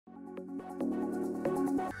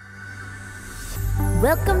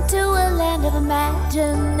Welcome to a land of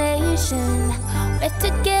imagination, where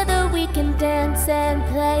together we can dance and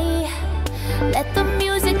play. Let the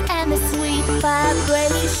music and the sweet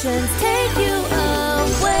vibrations take you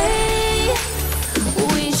away.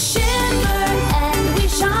 We shimmer and we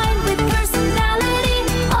shine with personality,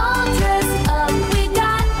 all dressed up, we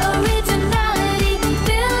got originality.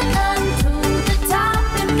 Built up to the top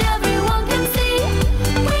and everyone can see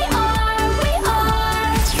we are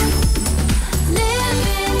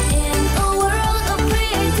living in a world of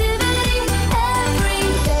creativity. Every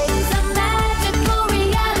day's a magical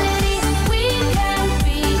reality. We can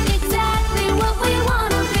be exactly what we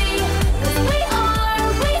want to be, 'cause we are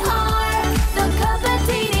the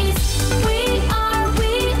Cuppatinis. We are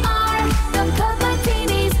the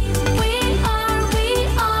Cuppatinis. We are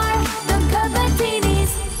the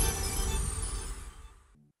Cuppatinis.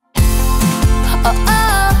 Oh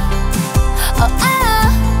oh, oh oh,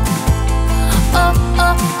 oh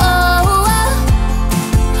oh,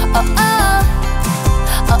 oh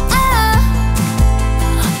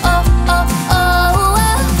oh, oh oh.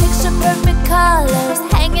 Picture perfect colors,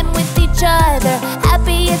 hanging with each other,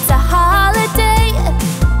 happy it's a holiday.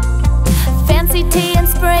 Fancy tea and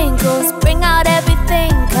sprinkles, bring out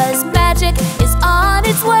everything, 'cause magic is on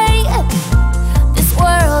its way. This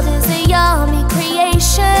world is a yummy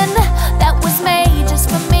creation that was made just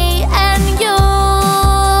for me and you.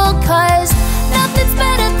 'Cause nothing's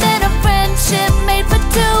better than a friendship made for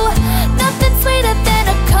two. Nothing sweeter than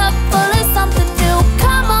a cup full of something new.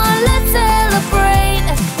 Come on, let's celebrate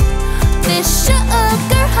this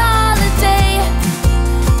sugar holiday.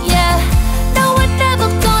 Yeah, no, we're never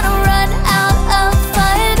gonna run out of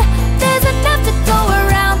fun. There's enough to go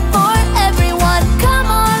around for everyone. Come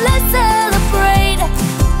on, let's celebrate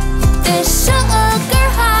this sugar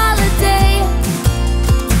holiday.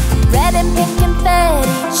 Red and pink confetti,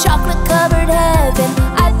 chocolate covered heaven.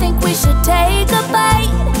 I think we should take a bite.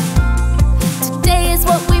 Today is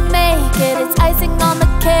what we make it, it's icing on the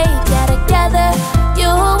cake. Yeah, together,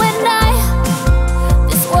 you and I.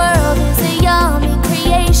 This world is a yummy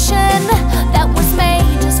creation that was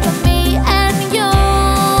made just for me and you.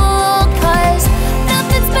 'Cause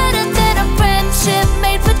nothing's better than a friendship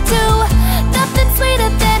made for two. Nothing sweeter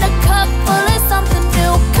than a cup full of something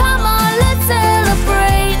new. Come on, let's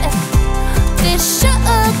celebrate this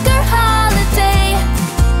sugar holiday.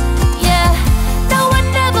 Yeah, no, we're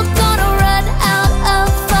never gonna run out of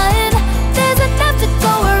fun. There's enough to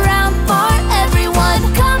go around for everyone.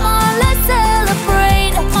 Come on, let's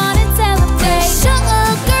celebrate. Come on and celebrate this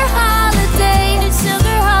sugar holiday. This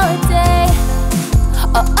sugar holiday.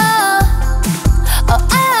 Oh oh, oh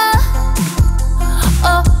oh,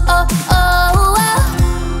 oh oh, oh oh.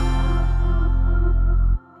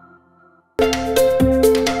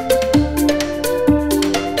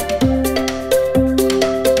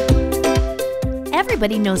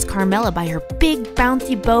 Everybody knows Carmela by her big,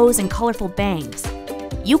 bouncy bows and colorful bangs.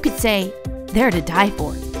 You could say they're to die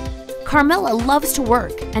for. Carmela loves to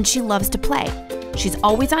work and she loves to play. She's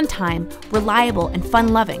always on time, reliable, and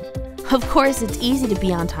fun-loving. Of course, it's easy to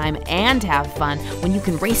be on time and have fun when you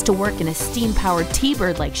can race to work in a steam-powered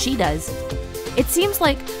T-Bird like she does. It seems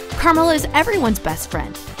like Carmela is everyone's best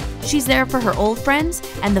friend. She's there for her old friends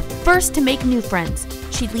and the first to make new friends.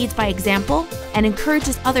 She leads by example and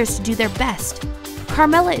encourages others to do their best.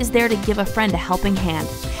 Carmela is there to give a friend a helping hand,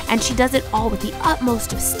 and she does it all with the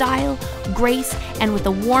utmost of style, grace, and with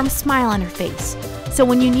a warm smile on her face. So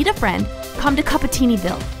when you need a friend, come to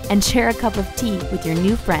Cuppatiniville and share a cup of tea with your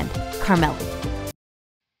new friend, Carmela.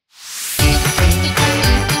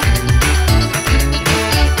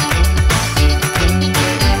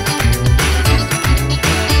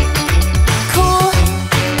 Cool,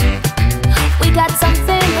 we got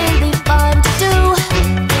something really fun to do.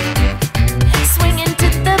 Swinging to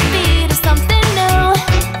the beat of something new.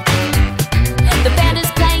 The band is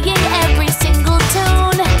playing every single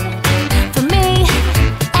tune for me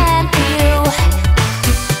and for you.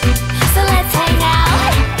 So let's hang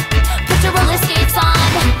out. Put your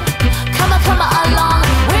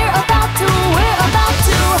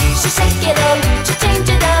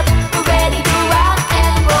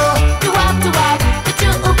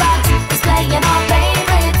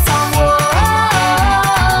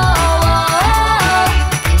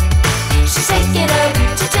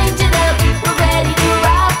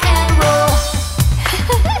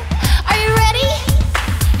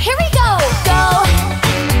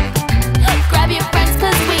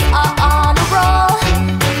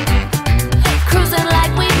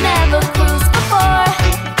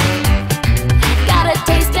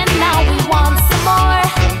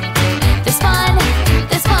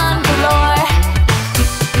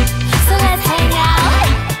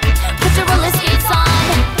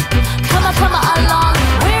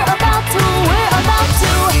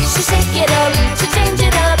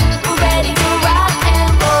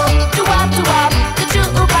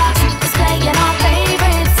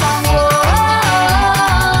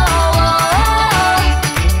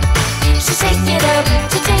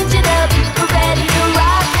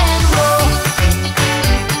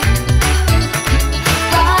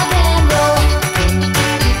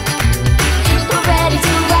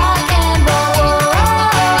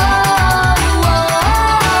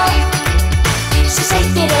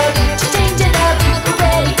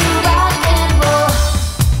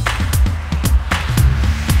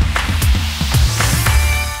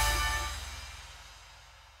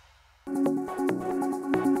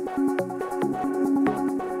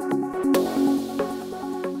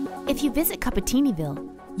visit Cuppatiniville,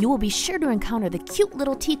 you will be sure to encounter the cute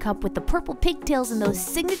little teacup with the purple pigtails and those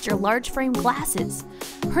signature large frame glasses.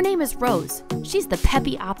 Her name is Rose. She's the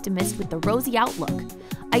peppy optimist with the rosy outlook.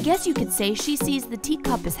 I guess you could say she sees the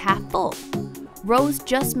teacup as half full. Rose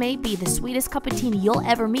just may be the sweetest Cuppatini you'll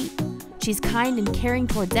ever meet. She's kind and caring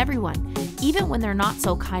towards everyone, even when they're not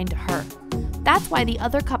so kind to her. That's why the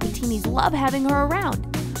other Cuppatinis love having her around.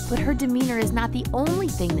 But her demeanor is not the only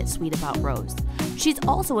thing that's sweet about Rose. She's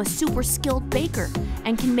also a super skilled baker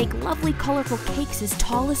and can make lovely colorful cakes as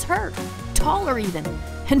tall as her. Taller even.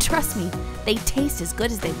 And trust me, they taste as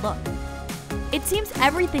good as they look. It seems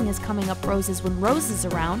everything is coming up roses when Rose is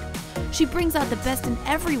around. She brings out the best in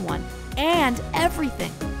everyone and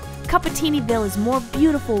everything. Cuppatiniville is more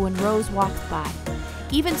beautiful when Rose walks by.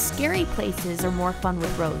 Even scary places are more fun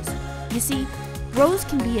with Rose. You see, Rose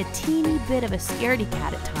can be a teeny bit of a scaredy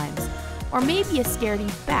cat at times, or maybe a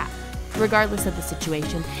scaredy bat. Regardless of the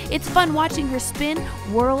situation, it's fun watching her spin,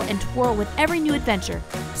 whirl, and twirl with every new adventure.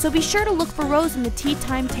 So be sure to look for Rose in the tea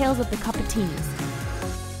time tales of the Cuppatinis.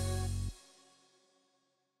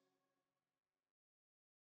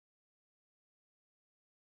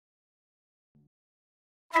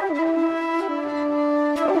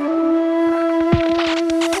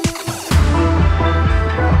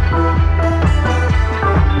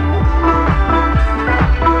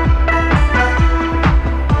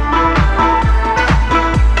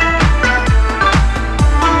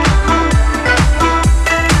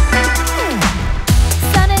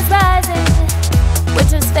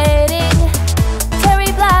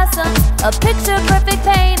 A picture-perfect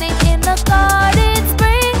painting in the garden.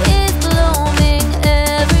 Spring is blooming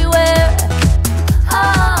everywhere.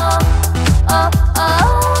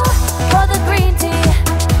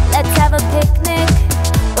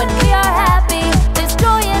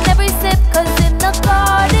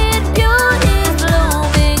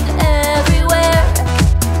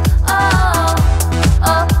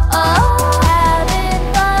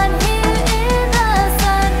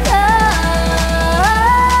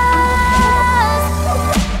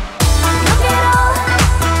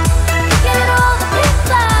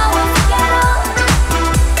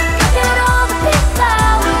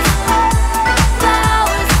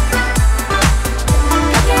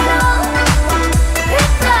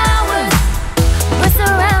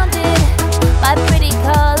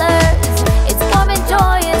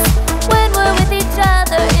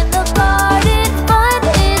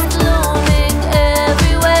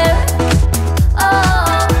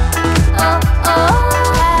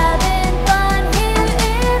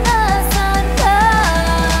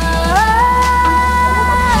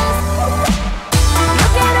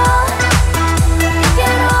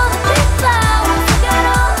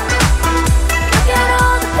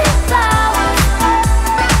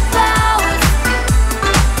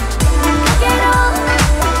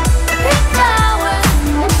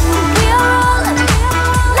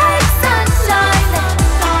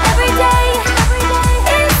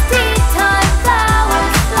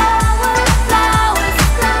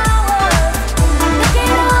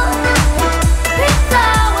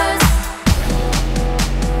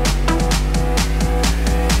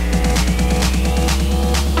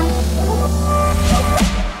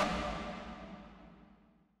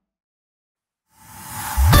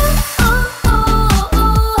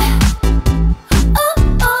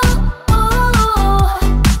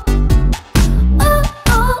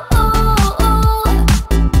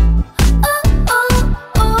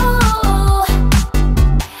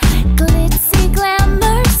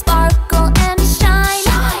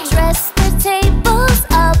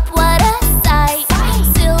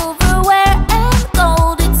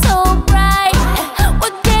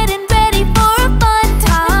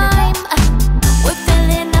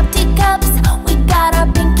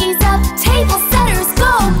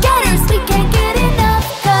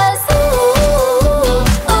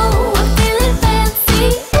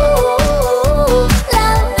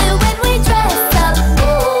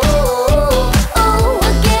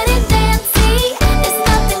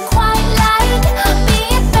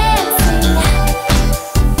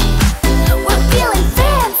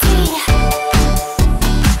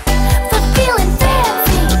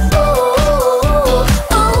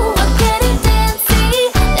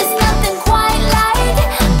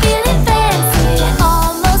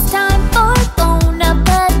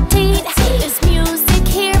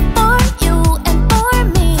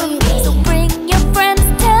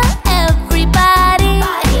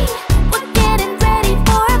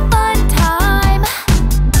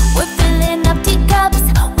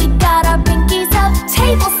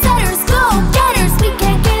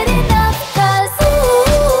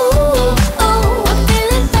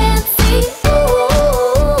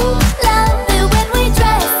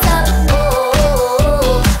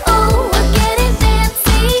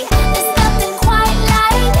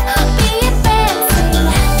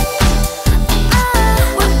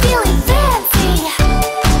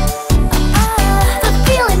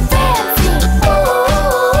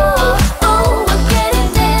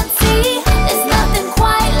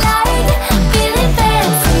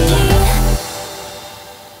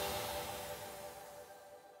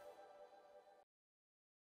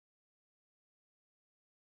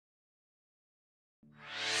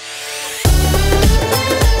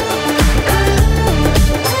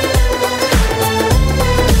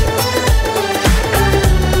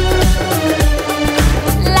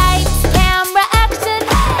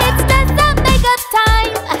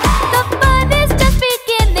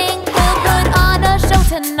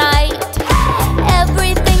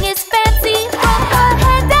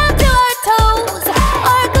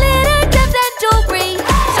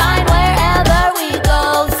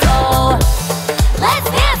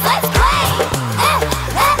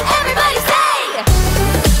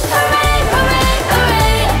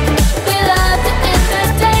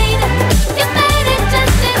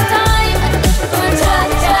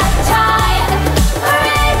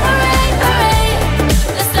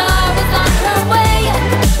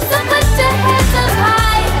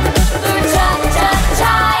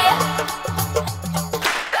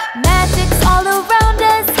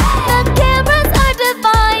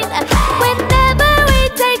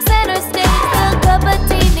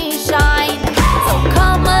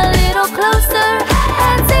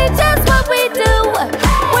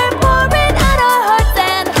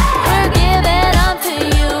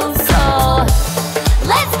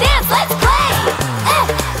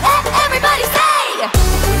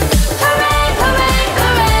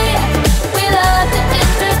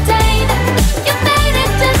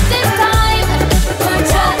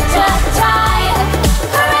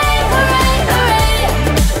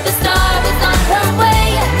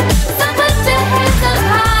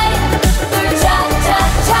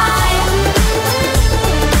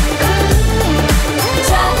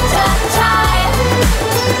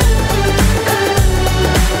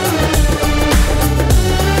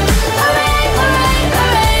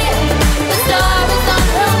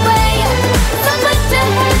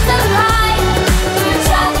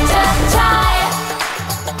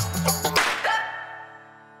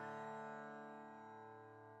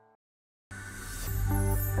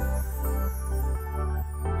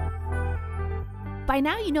 By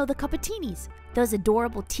now you know the Cuppatinis, those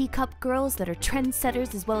adorable teacup girls that are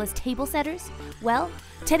trendsetters as well as table setters. Well,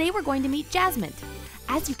 today we're going to meet Jasmint.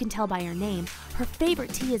 As you can tell by her name, her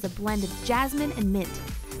favorite tea is a blend of jasmine and mint.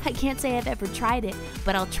 I can't say I've ever tried it,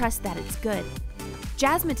 but I'll trust that it's good.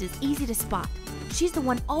 Jasmint is easy to spot. She's the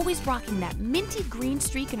one always rocking that minty green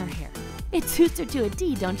streak in her hair. It suits her to a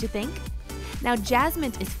T, don't you think? Now,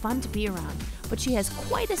 Jasmint is fun to be around, but she has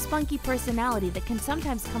quite a spunky personality that can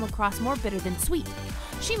sometimes come across more bitter than sweet.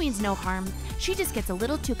 She means no harm, she just gets a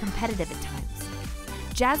little too competitive at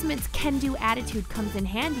times. Jasmint's can-do attitude comes in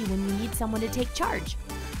handy when you need someone to take charge.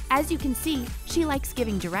 As you can see, she likes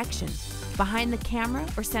giving direction. Behind the camera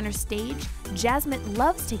or center stage, Jasmint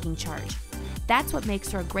loves taking charge. That's what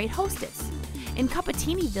makes her a great hostess. In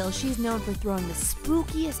Cuppatiniville, she's known for throwing the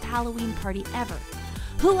spookiest Halloween party ever.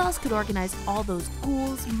 Who else could organize all those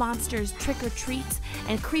ghouls, monsters, trick-or-treats,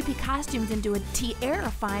 and creepy costumes into a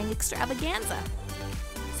terrifying extravaganza?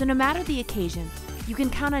 So no matter the occasion, you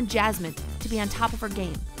can count on Jasmint to be on top of her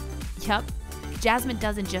game. Yup, Jasmint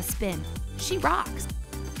doesn't just spin, she rocks.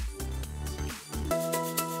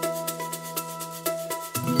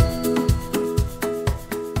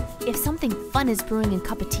 If something fun is brewing in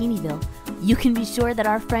Cuppatiniville, you can be sure that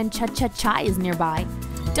our friend Cha-Cha is nearby.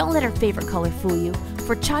 Don't let her favorite color fool you,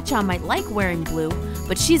 for Cha-Cha might like wearing blue,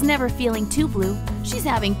 but she's never feeling too blue. She's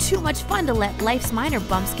having too much fun to let life's minor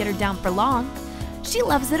bumps get her down for long. She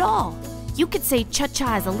loves it all. You could say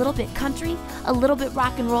Cha-Cha is a little bit country, a little bit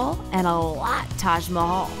rock and roll, and a lot Taj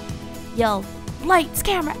Mahal. Yell, lights,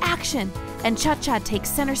 camera, action, and Cha-Cha takes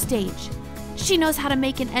center stage. She knows how to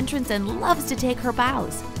make an entrance and loves to take her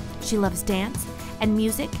bows. She loves dance and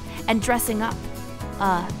music and dressing up.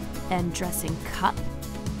 And dressing cup.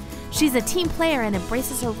 She's a team player and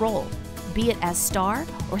embraces her role, be it as star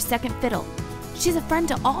or second fiddle. She's a friend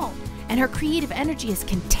to all, and her creative energy is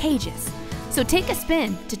contagious. So take a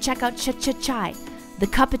spin to check out Cha-Cha, the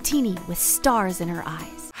Cuppatini with stars in her eyes.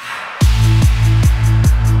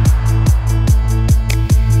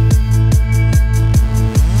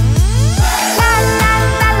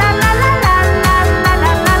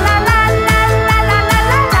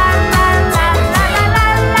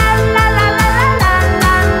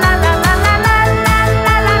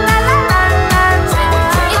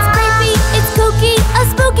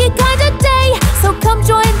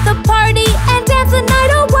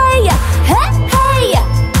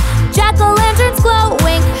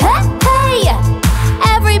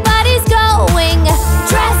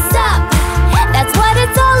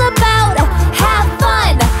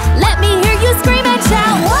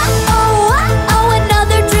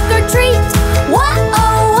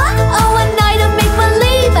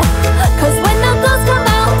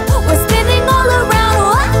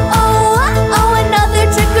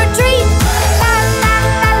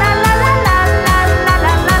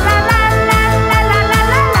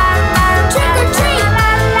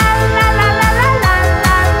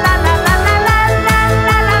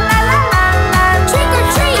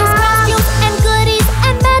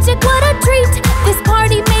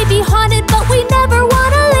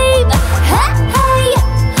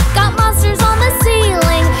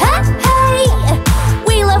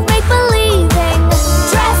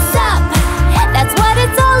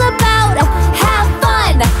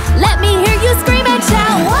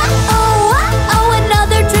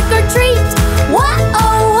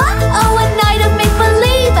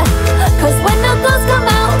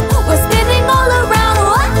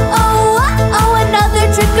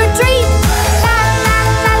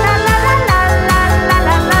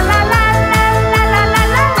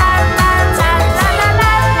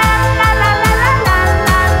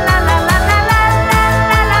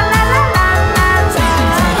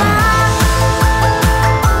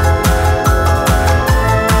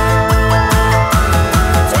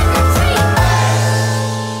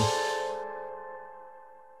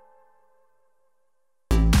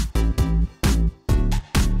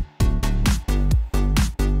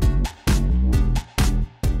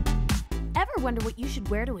 Wonder what you should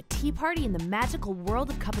wear to a tea party in the magical world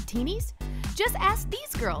of Cuppatinis? Just ask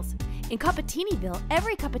these girls. In Cuppatiniville,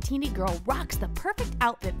 every Cuppatini girl rocks the perfect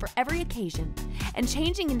outfit for every occasion, and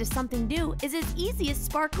changing into something new is as easy as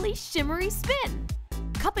sparkly, shimmery spin.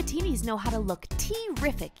 Cuppatinis know how to look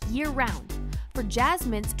tea-rific year-round. For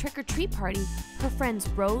Jasmint's trick-or-treat party, her friends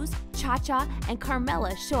Rose, Cha-Cha, and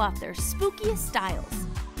Carmela show off their spookiest styles.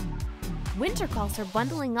 Winter calls her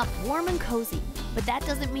bundling up warm and cozy, but that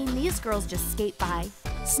doesn't mean these girls just skate by.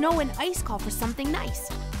 Snow and ice call for something nice.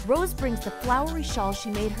 Rose brings the flowery shawl she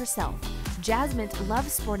made herself. Jasmint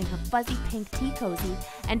loves sporting her fuzzy pink tea cozy,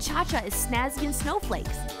 and Cha-Cha is snazzy in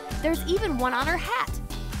snowflakes. There's even one on her hat.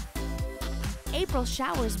 April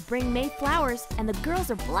showers bring May flowers, and the girls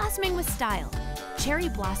are blossoming with style. Cherry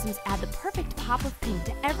blossoms add the perfect pop of pink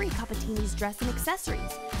to every Cuppatinis dress and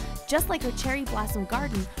accessories. Just like her cherry blossom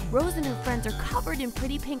garden, Rose and her friends are covered in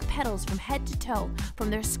pretty pink petals from head to toe, from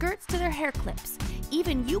their skirts to their hair clips.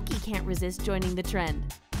 Even Yuki can't resist joining the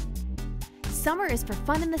trend. Summer is for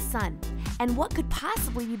fun in the sun, and what could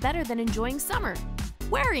possibly be better than enjoying summer?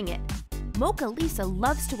 Wearing it! Mocha Lisa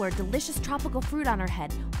loves to wear delicious tropical fruit on her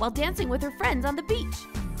head while dancing with her friends on the beach.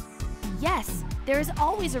 Yes, there is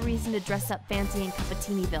always a reason to dress up fancy in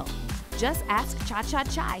Cuppatiniville. Just ask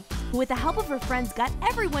Cha-Cha-Chai, who with the help of her friends got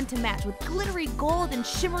everyone to match with glittery gold and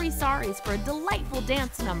shimmery saris for a delightful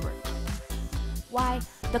dance number. Why,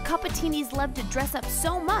 the Cuppatinis love to dress up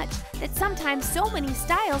so much that sometimes so many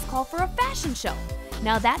styles call for a fashion show.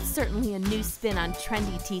 Now that's certainly a new spin on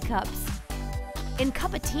trendy teacups. In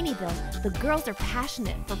Cuppatiniville, the girls are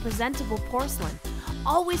passionate for presentable porcelain,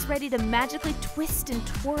 always ready to magically twist and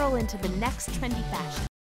twirl into the next trendy fashion.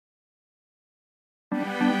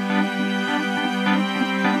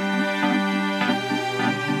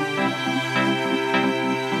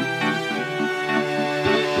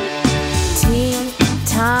 Tea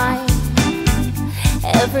time,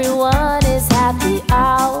 everyone is happy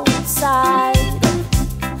outside,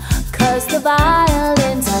 'cause the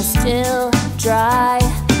violins are still dry,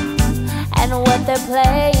 and what they're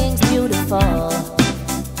playing's beautiful.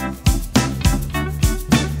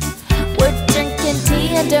 We're drinking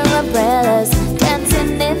tea under umbrellas,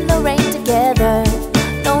 dancing in the rain together.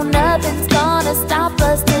 No, nothing's gonna stop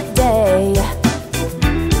us today,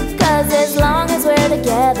 'cause as long as we're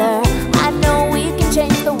together, I know we can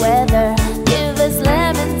change the weather. Give us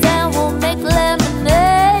lemons and we'll make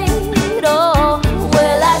lemonade. Oh,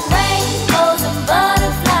 we're like rainbows and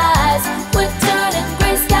butterflies, we're turning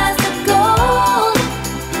gray skies to gold.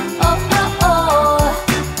 Oh, oh, oh,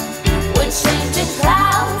 we're changing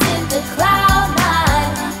clouds into cloud nine,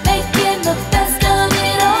 making the best of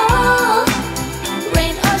it all.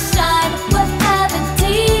 Rain or shine, we're having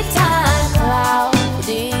tea time.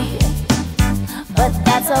 Cloudy, but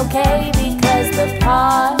that's okay because the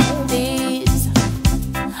party's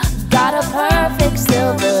got a perfect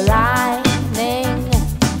silver lining.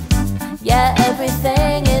 Yeah,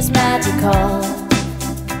 everything is magical.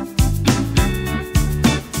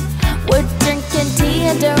 We're drinking tea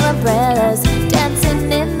under umbrellas,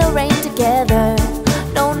 dancing in the rain together.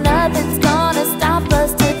 No, nothing's gonna stop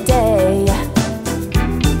us today,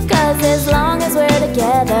 'cause as long as we're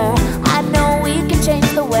together, I know we can change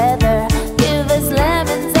the weather. Give us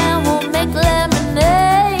lemons and we'll make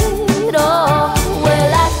lemonade. Oh, we're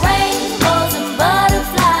like rainbows and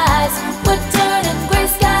butterflies, we're turning gray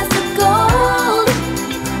skies to gold.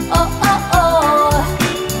 Oh, oh, oh,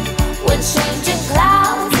 we're changing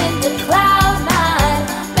clouds into cloud nine,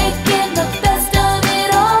 making the best of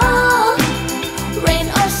it all. Rain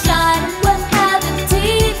or shine, we're having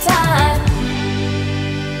tea time.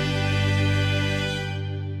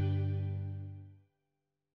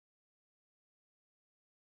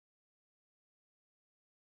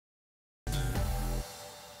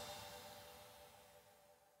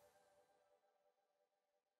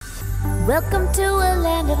 Welcome to a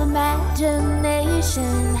land of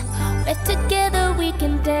imagination, where together we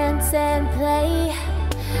can dance and play.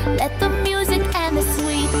 Let the music and the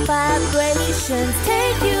sweet vibrations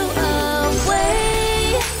take you